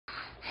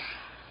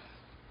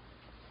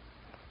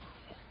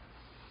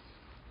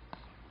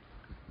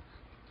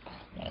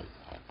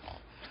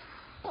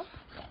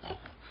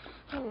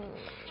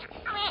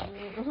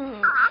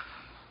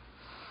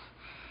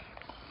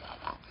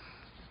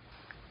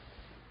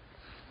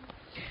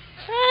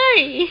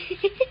Ay!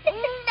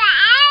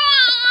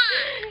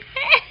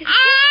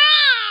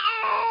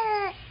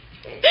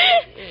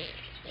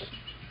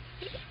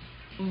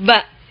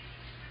 Ba?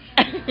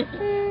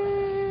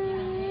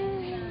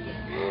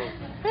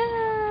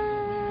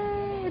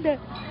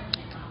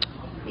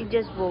 He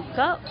just woke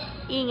up.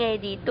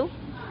 Ingay dito.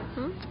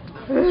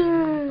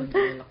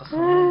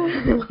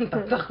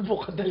 Tatakbo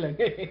ka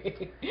talaga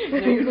eh.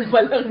 Ngayon pa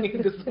lang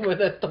gusto mo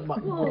na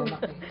tumakbo.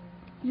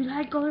 You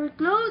like our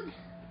clothes?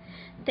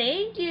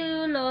 Thank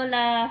you,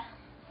 Lola.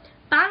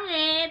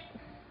 Pangit!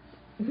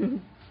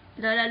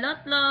 Lola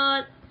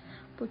Lot,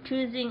 for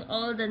choosing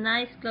all the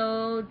nice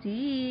clothes.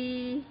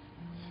 Eee.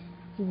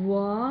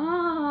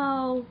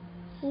 Wow!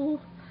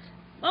 Oh,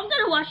 I'm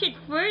gonna wash it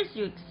first.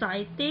 You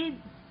excited?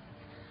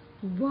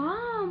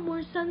 Wow,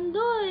 more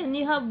sandoy. And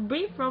you have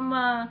brief from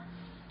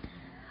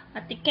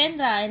Ate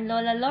Kendra and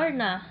Lola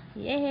Lorna.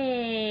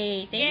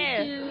 Yay!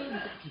 Thank you.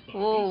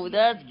 Whoa,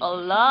 that's a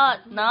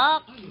lot,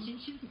 Knock.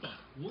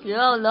 You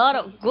have a lot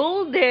of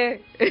gold there.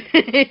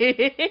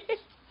 Hey!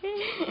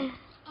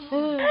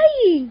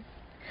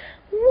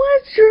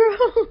 What's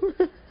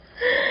wrong?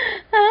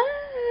 Oh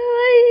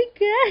my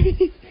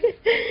God!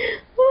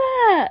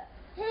 What?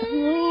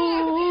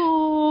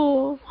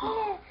 Oh!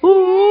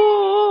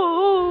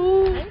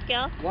 Oh! Thank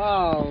you.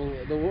 Wow,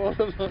 the world.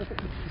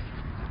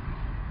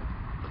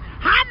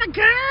 Hi, my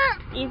girl!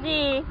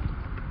 Easy.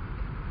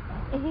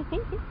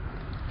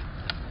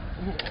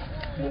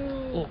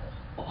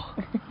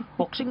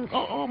 Boxing,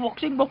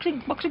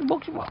 boxing.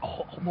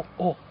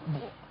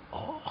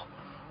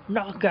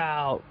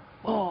 Knockout.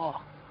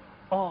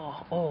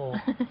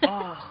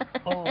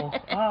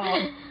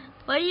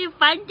 Why are you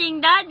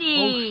punching,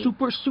 Daddy?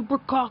 Super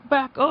cock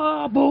back.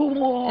 Boom.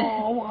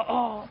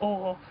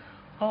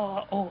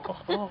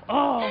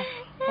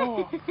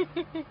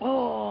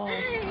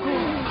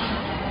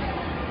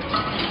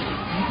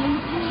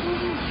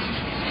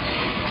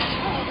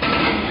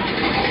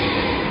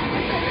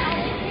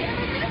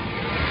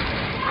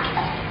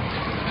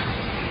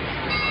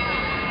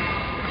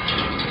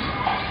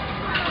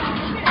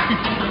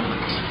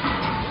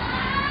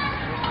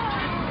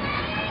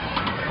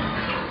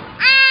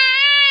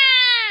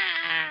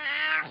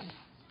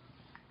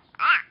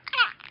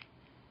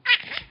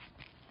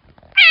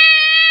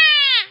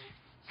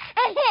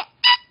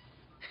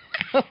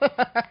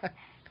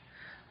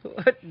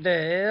 What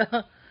the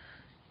hell?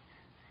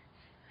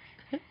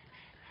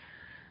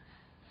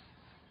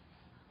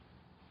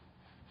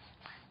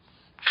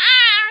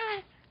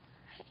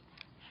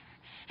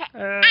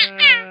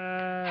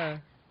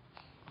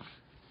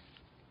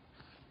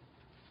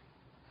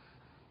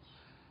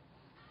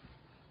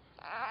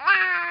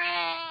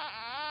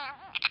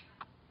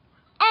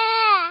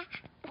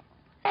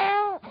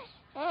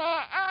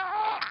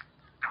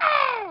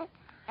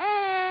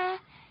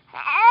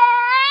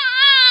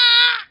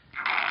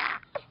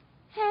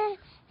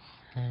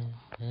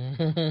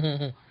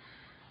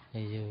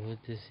 What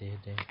to say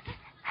there?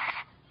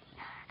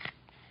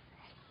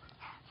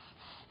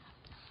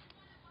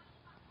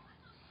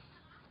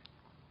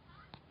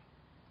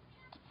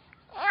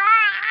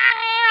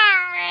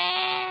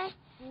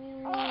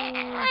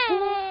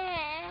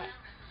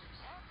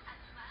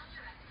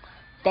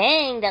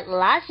 Dang, that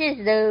lashes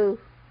though.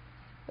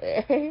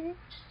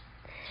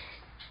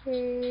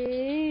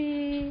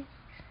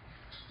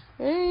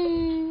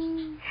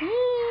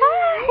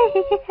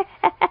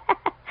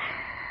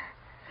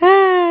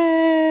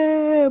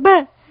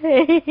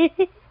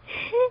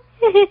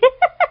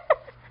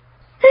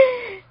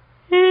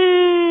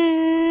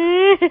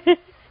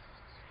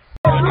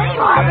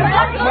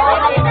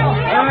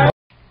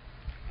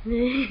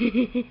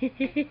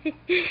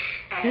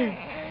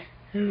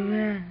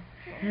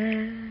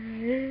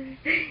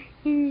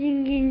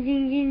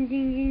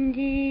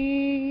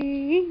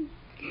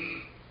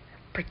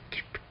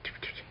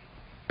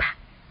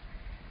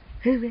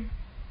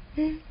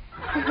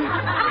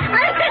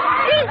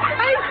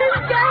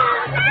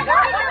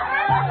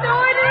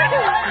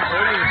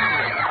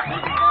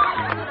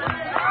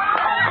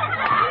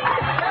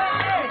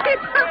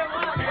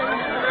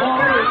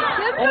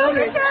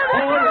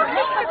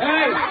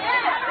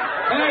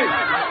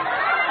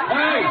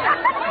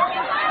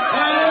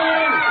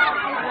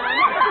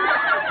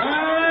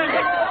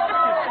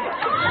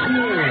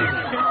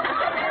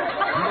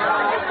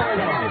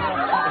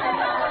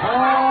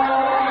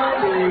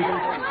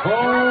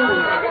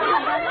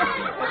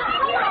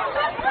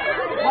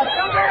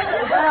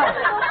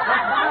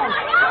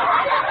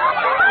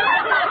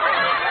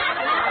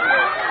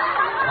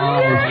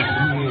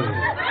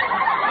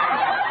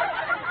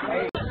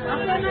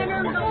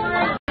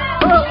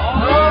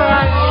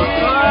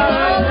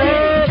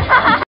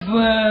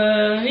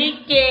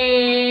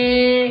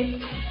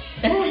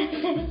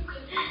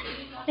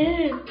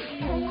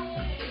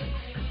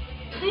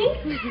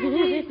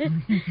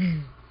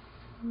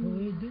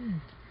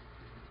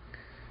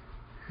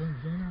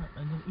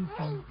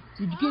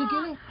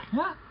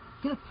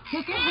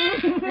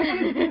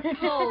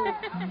 Oh,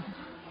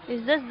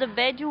 is this the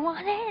bed you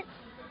wanted?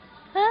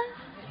 Huh?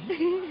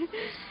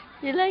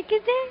 You like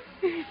it there?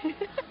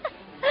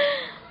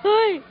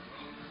 Hoy!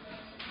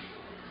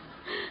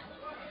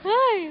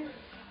 Hoy!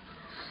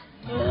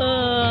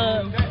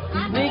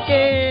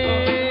 Mickel!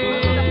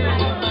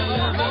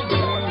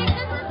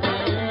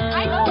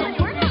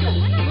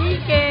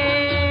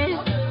 Mickel!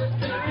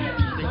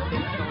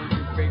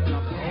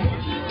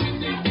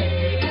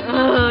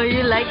 Oh,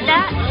 you like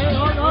that?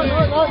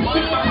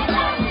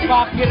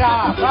 Back it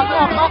up. Back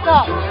up. Back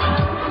up.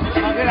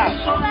 Back it up.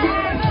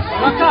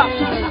 Back up.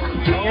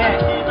 Yeah.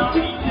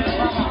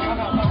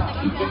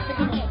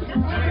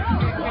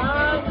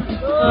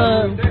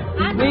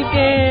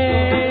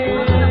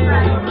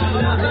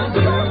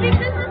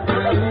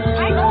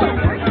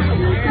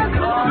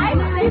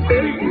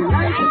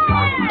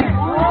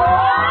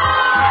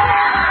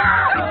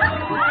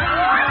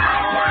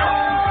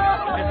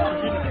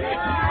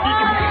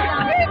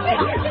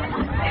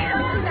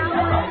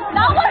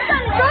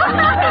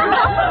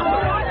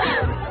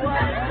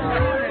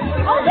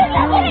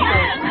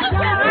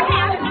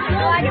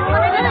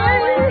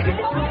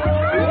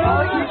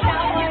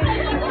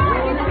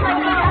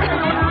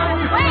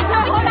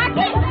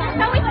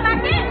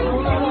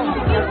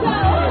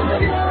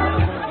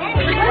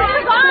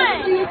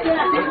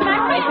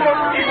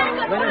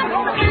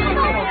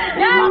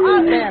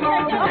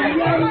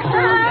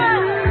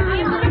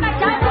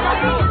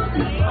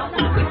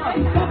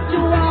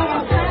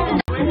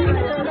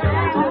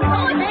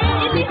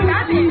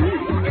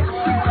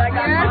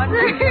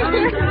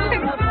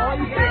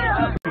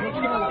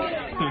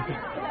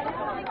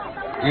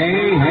 Hey.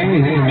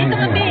 Dito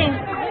kami.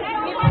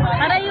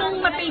 Para yung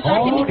ma-picture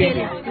si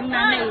Mickel, yung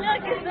nanay.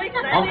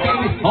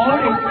 Okay,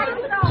 hold.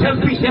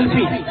 Selfie.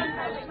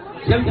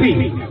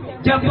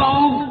 Jump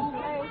on.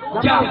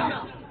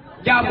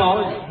 Jump on.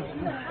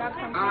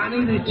 I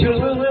need to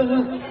jump.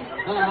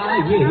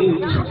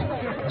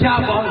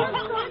 Jump on.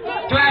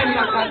 Try to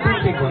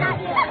make a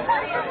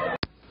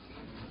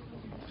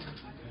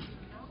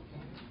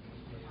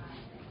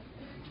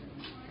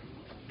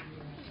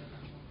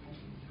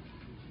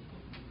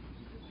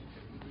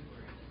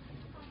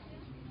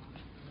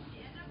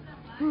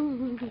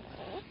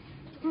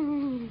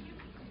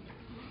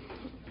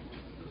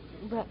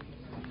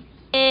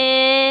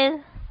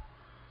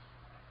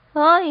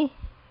Hi,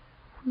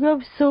 you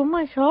have so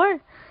much hair.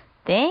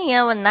 Dang, you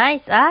have a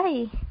nice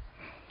eye.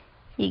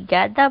 You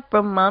got that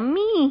from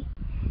mommy.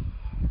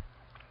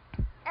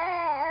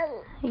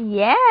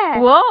 Yeah.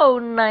 Whoa,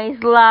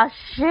 nice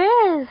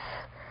lashes.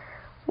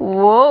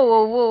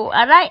 Whoa.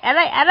 Aray.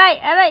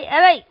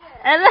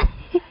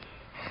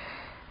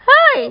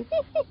 Hi.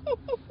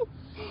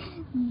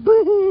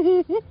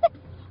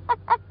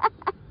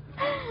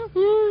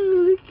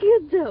 Look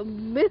at the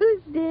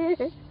milk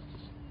there.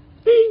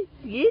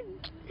 Good.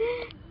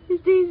 It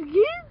tastes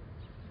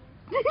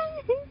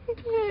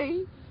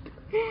good.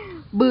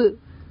 Boo.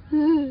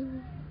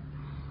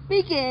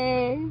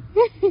 Mickel.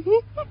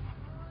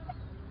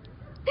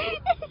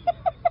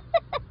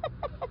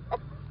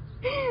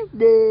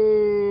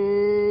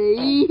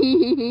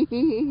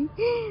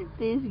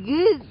 Tastes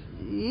good.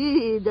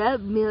 That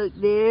milk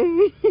there.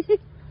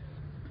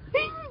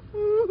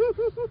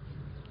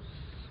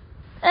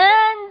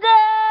 And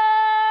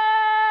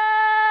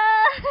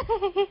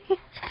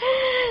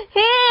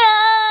here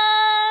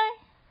I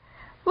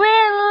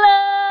will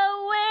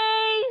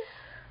always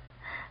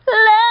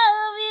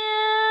love you,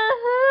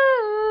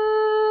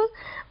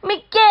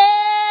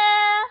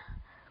 Mickel.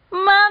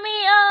 Mommy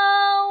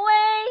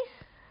always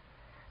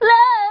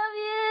love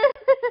you.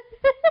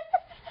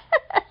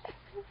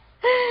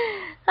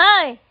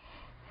 Hi.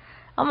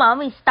 Oh,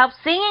 mommy, stop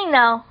singing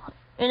now.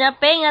 You're not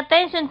paying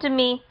attention to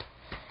me.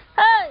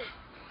 Hey.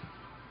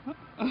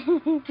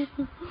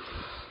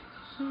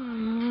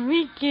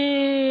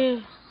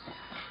 Mickel.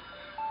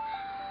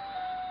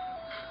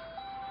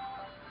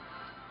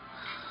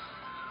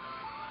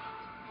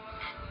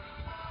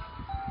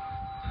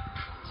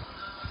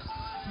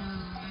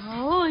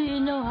 Oh, you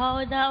know how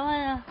that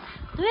one.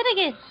 Do it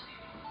again.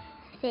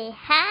 Say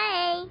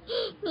hi,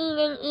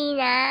 Ninang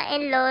Ina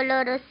and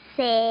Lolo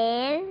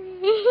Rosel.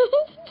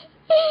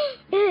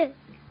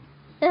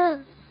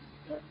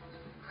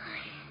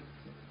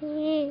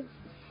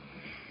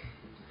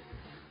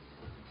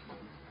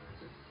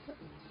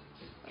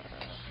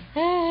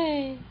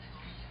 Hey.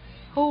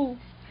 Oh.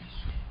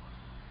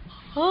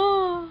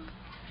 Oh.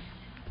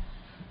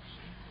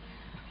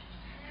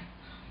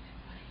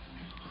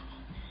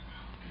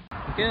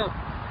 Mickel.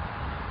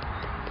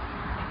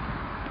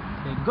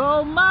 Okay,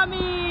 go, mommy!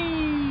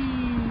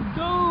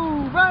 Go!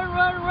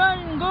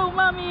 Run! Go,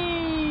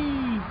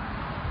 mommy!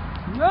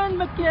 Run,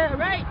 Mickel!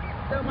 Right!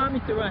 Tell mommy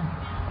to run.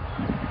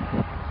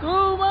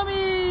 Go,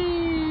 mommy!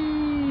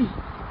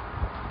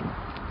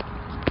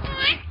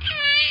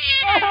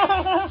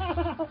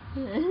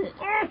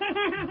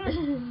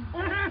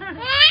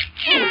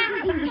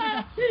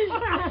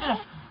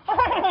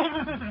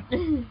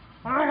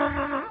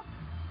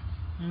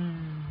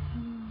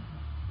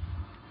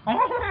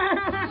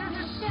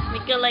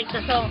 Mickel likes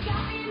the song.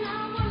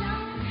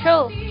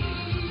 Show.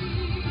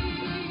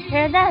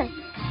 Hear that?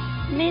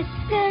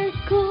 Mr.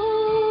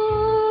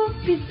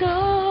 Cupido.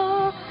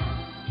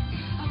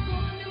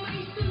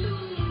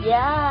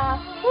 Yeah.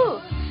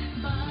 Woo.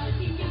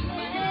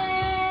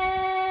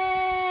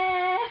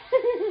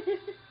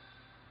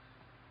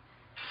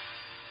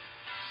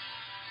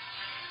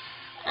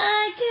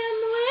 I can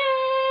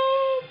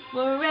wait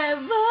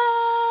forever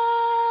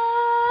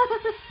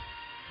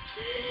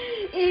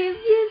if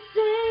you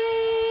say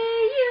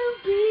you'll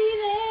be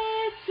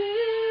there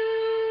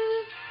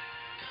too.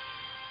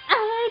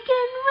 I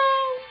can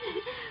wait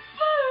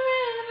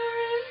forever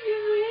if you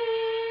will.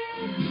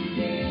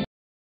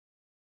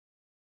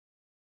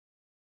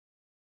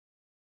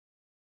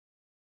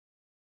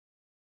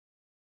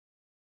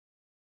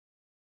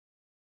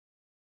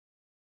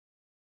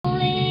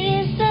 Only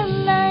is the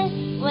night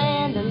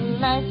when the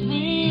nights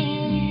begin.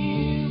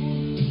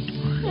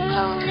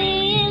 Lonely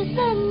is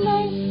the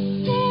night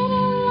when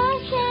the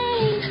light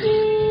shines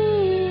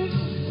through.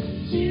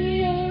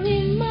 You're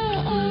in my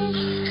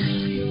arms.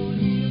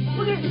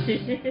 Boogie!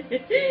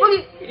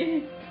 Boogie!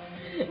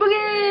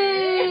 Boogie!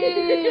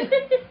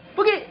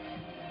 Boogie!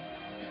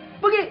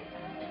 Boogie! Boogie!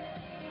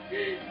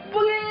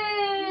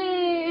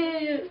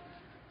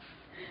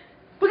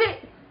 Boogie!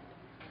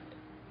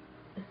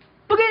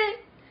 Boogie!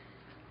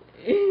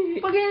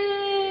 Boogie!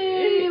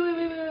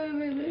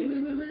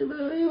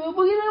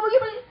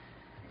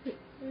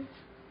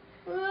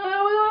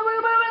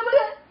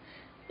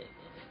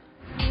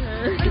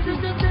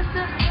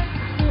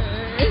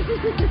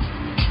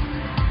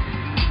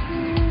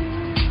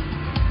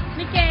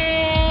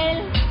 Mickel!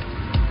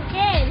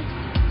 Mickel!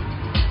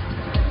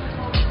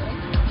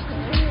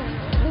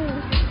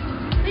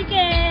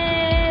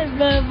 Mickel!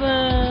 Baba!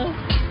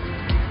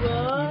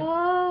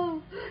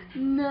 Wow!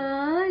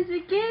 Nice!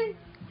 Mickel!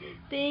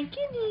 Thank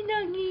you,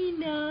 Ninang.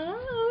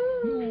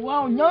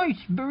 Wow, nice!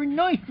 Very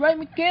nice, right,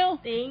 Mickel?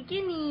 Thank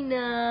you,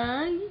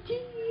 Ninang.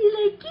 You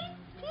like it?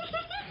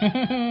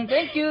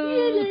 Thank you!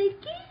 You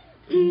like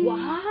it?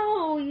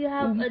 Wow! You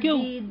have a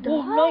dog.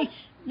 Oh, nice!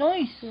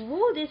 Nice!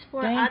 Oh, this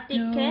for Thank Ate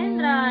you.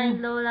 Kendra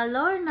and Lola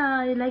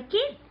Lorna. You like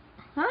it?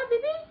 Huh,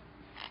 baby?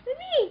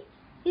 Baby?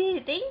 Yeah,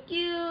 thank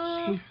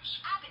you.